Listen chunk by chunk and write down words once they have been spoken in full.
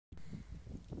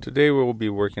Today we'll be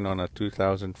working on a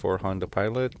 2004 Honda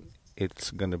Pilot. It's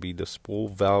going to be the spool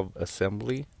valve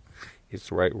assembly.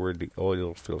 It's right where the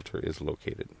oil filter is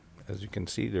located. As you can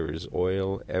see, there is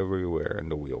oil everywhere in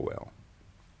the wheel well.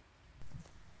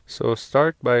 So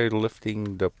start by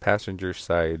lifting the passenger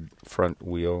side front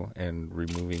wheel and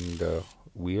removing the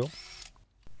wheel.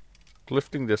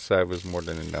 Lifting this side was more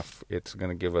than enough. It's going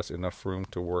to give us enough room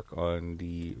to work on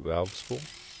the valve spool.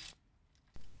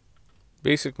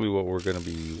 Basically what we're going to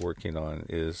be working on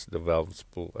is the valve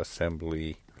spool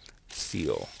assembly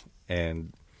seal,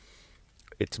 and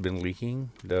it's been leaking.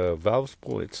 The valve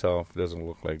spool itself doesn't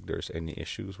look like there's any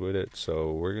issues with it,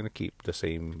 so we're going to keep the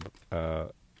same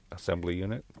assembly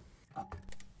unit.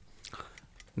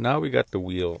 Now we got the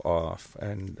wheel off,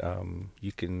 and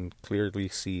you can clearly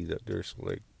see that there's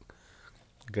like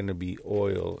going to be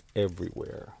oil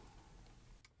everywhere.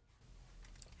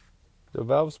 The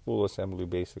valve spool assembly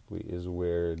basically is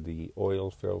where the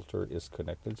oil filter is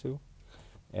connected to,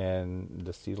 and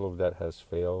the seal of that has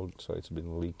failed, so it's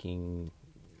been leaking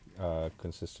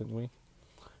consistently.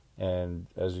 And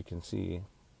as you can see,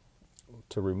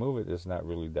 to remove it is not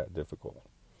really that difficult.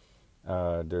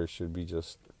 There should be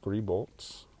just 3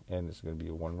 bolts, and it's going to be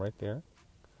one right there,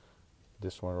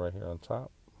 this one right here on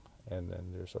top, and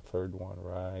then there's a third one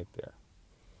right there.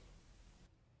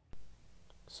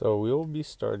 So we will be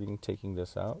starting taking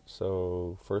this out.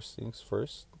 So first things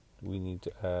first, we need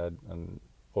to add an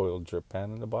oil drip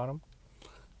pan in the bottom,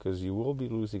 because you will be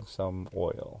losing some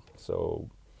oil. So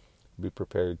be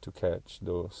prepared to catch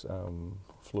those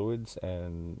fluids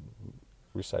and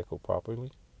recycle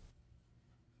properly.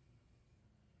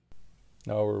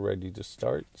 Now we're ready to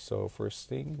start. So first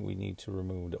thing, we need to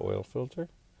remove the oil filter,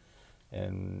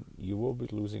 and you will be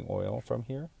losing oil from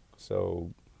here.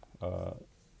 So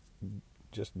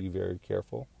just be very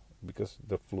careful, because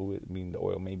the the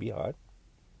oil may be hot.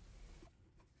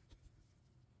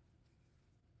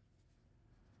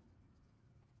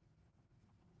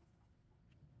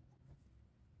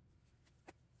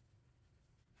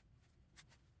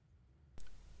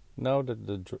 Now that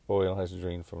the oil has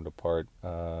drained from the part,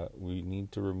 we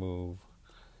need to remove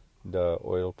the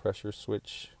oil pressure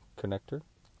switch connector.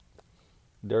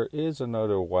 There is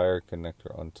another wire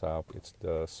connector on top. It's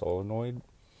the solenoid.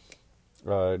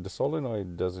 The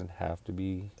solenoid doesn't have to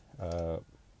be,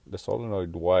 the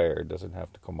solenoid wire doesn't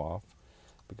have to come off,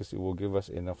 because it will give us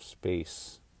enough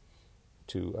space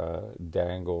to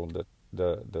dangle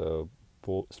the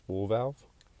spool valve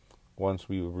once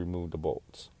we remove the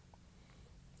bolts.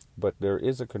 But there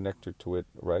is a connector to it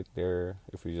right there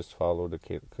if you just follow the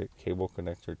cable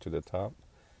connector to the top,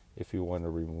 if you want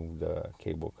to remove the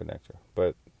cable connector.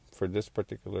 But for this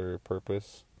particular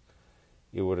purpose,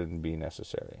 it wouldn't be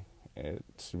necessary.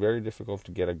 It's very difficult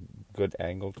to get a good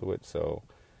angle to it, so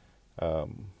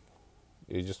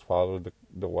you just follow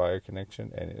the wire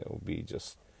connection, and it will be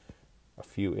just a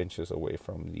few inches away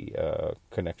from the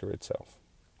connector itself.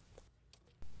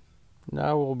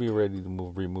 Now we'll be ready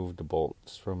to remove the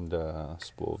bolts from the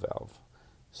spool valve.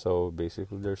 So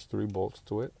basically there's 3 bolts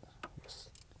to it.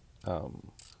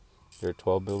 They're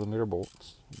 12mm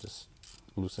bolts. Just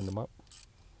loosen them up.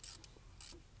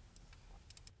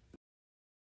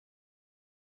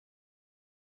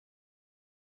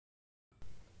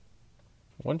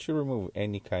 Once you remove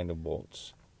any kind of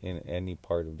bolts in any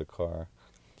part of the car,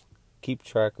 keep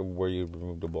track of where you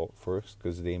remove the bolt first,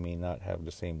 because they may not have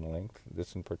the same length.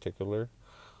 This in particular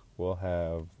will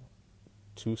have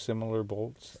 2 similar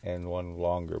bolts and 1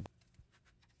 longer.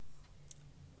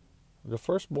 The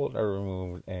first bolt I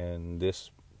removed and this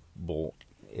bolt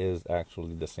is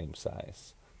actually the same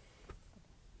size.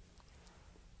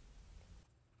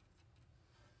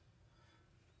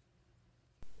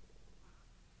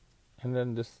 And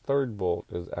then this third bolt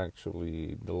is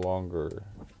actually the longer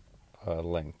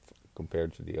length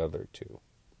compared to the other 2.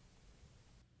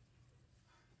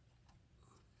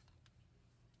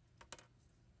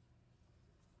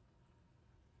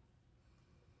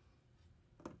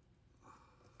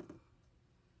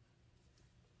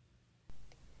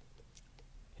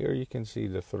 Here you can see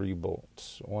the 3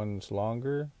 bolts. One's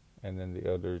longer, and then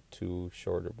the other 2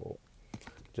 shorter bolts.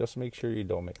 Just make sure you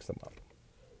don't mix them up.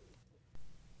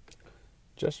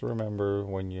 Just remember,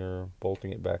 when you're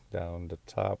bolting it back down, the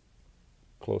top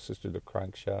closest to the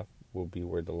crankshaft will be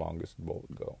where the longest bolt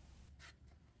go.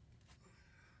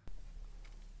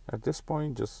 At this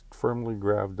point, just firmly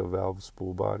grab the valve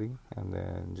spool body, and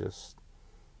then just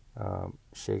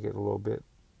shake it a little bit,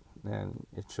 and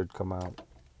it should come out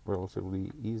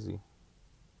relatively easy.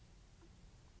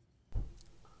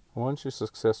 Once you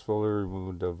successfully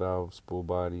remove the valve spool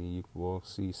body, you will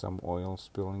see some oil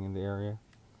spilling in the area.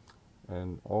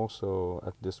 And also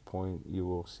at this point, you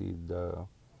will see the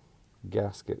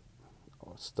gasket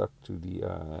stuck to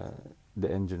the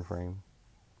engine frame.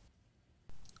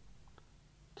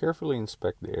 Carefully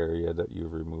inspect the area that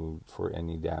you've removed for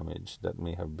any damage that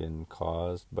may have been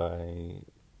caused by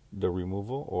the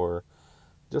removal or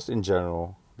just in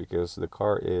general because the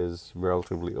car is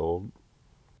relatively old.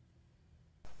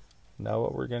 Now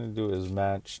what we're going to do is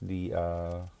match the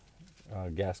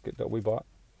gasket that we bought.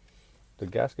 The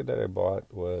gasket that I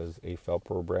bought was a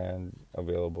Felpro brand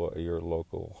available at your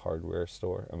local hardware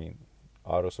store,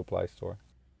 auto supply store.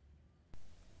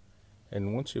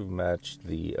 And once you've matched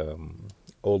the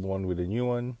old one with the new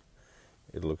one,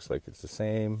 it looks like it's the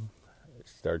same.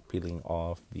 Start peeling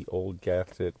off the old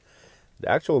gasket. The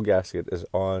actual gasket is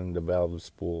on the valve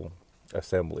spool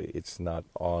assembly. It's not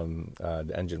on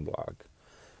the engine block.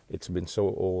 It's been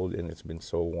so old and it's been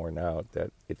so worn out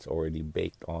that it's already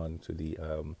baked onto the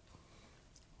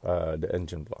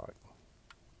engine block.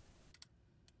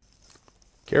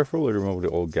 Carefully remove the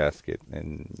old gasket,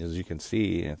 and as you can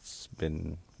see, it's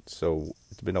been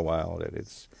a while that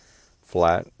it's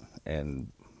flat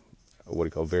and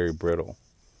very brittle.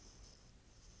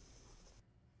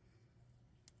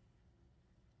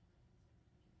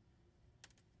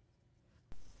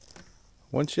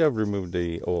 Once you have removed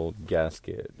the old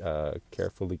gasket,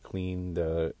 carefully clean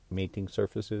the mating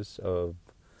surfaces of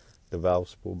the valve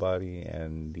spool body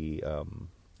and the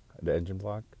engine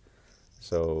block.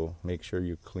 So make sure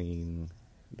you clean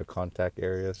the contact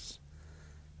areas.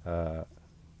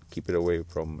 Keep it away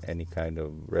from any kind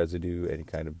of residue, any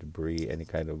kind of debris, any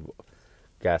kind of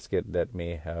gasket that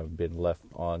may have been left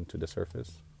onto the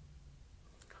surface.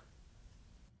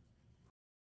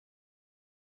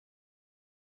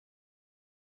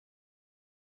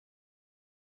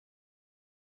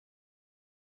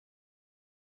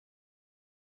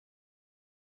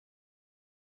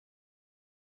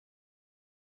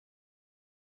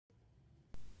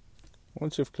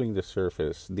 Once you've cleaned the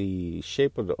surface, the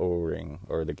shape of the O-ring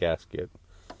or the gasket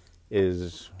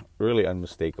is really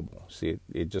unmistakable. See,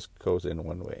 it just goes in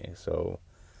one way. So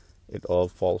it all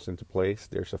falls into place.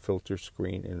 There's a filter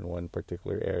screen in one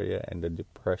particular area, and the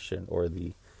depression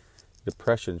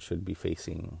should be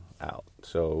facing out.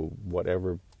 So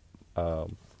whatever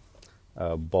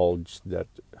bulge that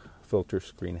filter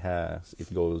screen has,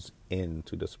 it goes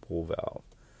into the spool valve.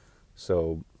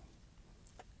 So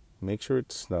make sure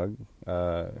it's snug.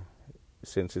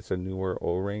 Since it's a newer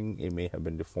O-ring, it may have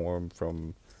been deformed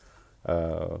from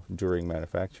during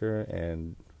manufacture,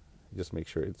 and just make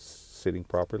sure it's sitting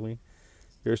properly.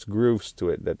 There's grooves to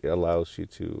it that allows you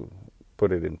to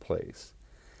put it in place,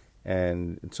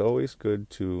 and it's always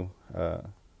good to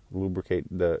lubricate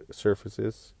the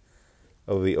surfaces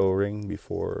of the O-ring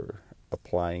before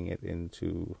applying it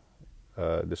into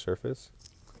the surface.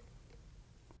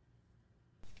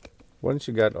 Once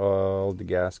you got all the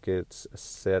gaskets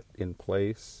set in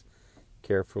place,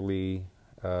 carefully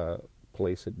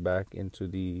place it back into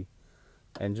the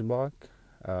engine block.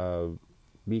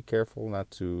 Be careful not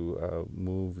to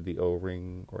move the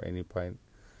O-ring or any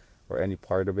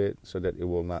part of it so that it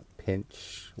will not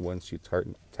pinch once you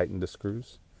tighten the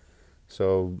screws.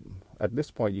 So at this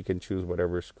point, you can choose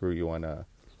whatever screw you want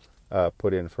to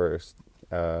put in first.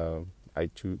 I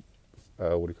choose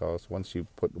once you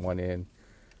put one in,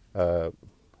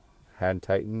 hand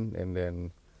tighten, and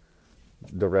then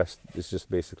the rest is just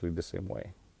basically the same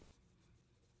way.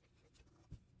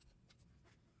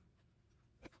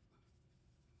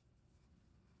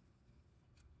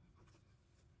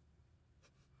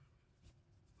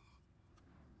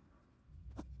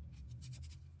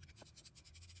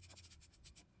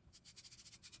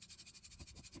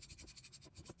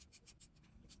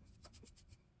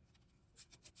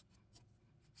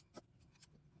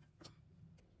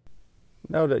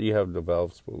 Now that you have the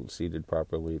valve spool seated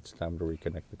properly, it's time to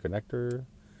reconnect the connector.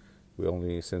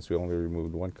 Since we only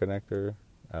removed one connector,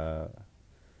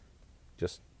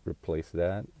 just replace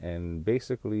that. And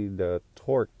basically the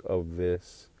torque of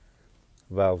this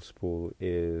valve spool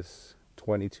is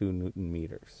 22 Newton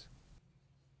meters.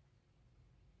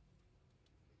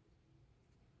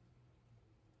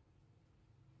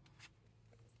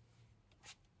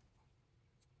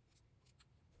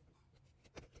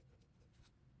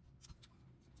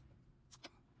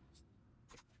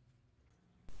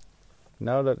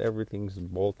 Now that everything's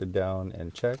bolted down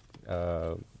and checked,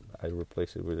 I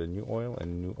replace it with a new oil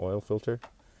and new oil filter.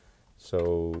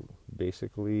 So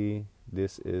basically,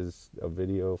 this is a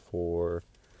video for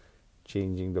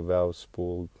changing the valve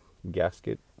spool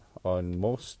gasket on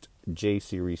most J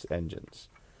series engines.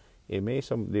 They may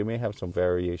have some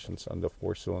variations on the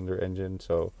 4-cylinder engine.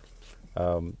 So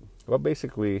Well,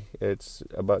 basically, it's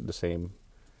about the same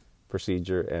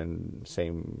procedure and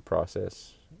same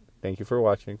process. Thank you for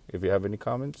watching. If you have any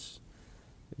comments,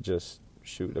 just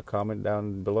shoot a comment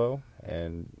down below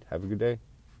and have a good day.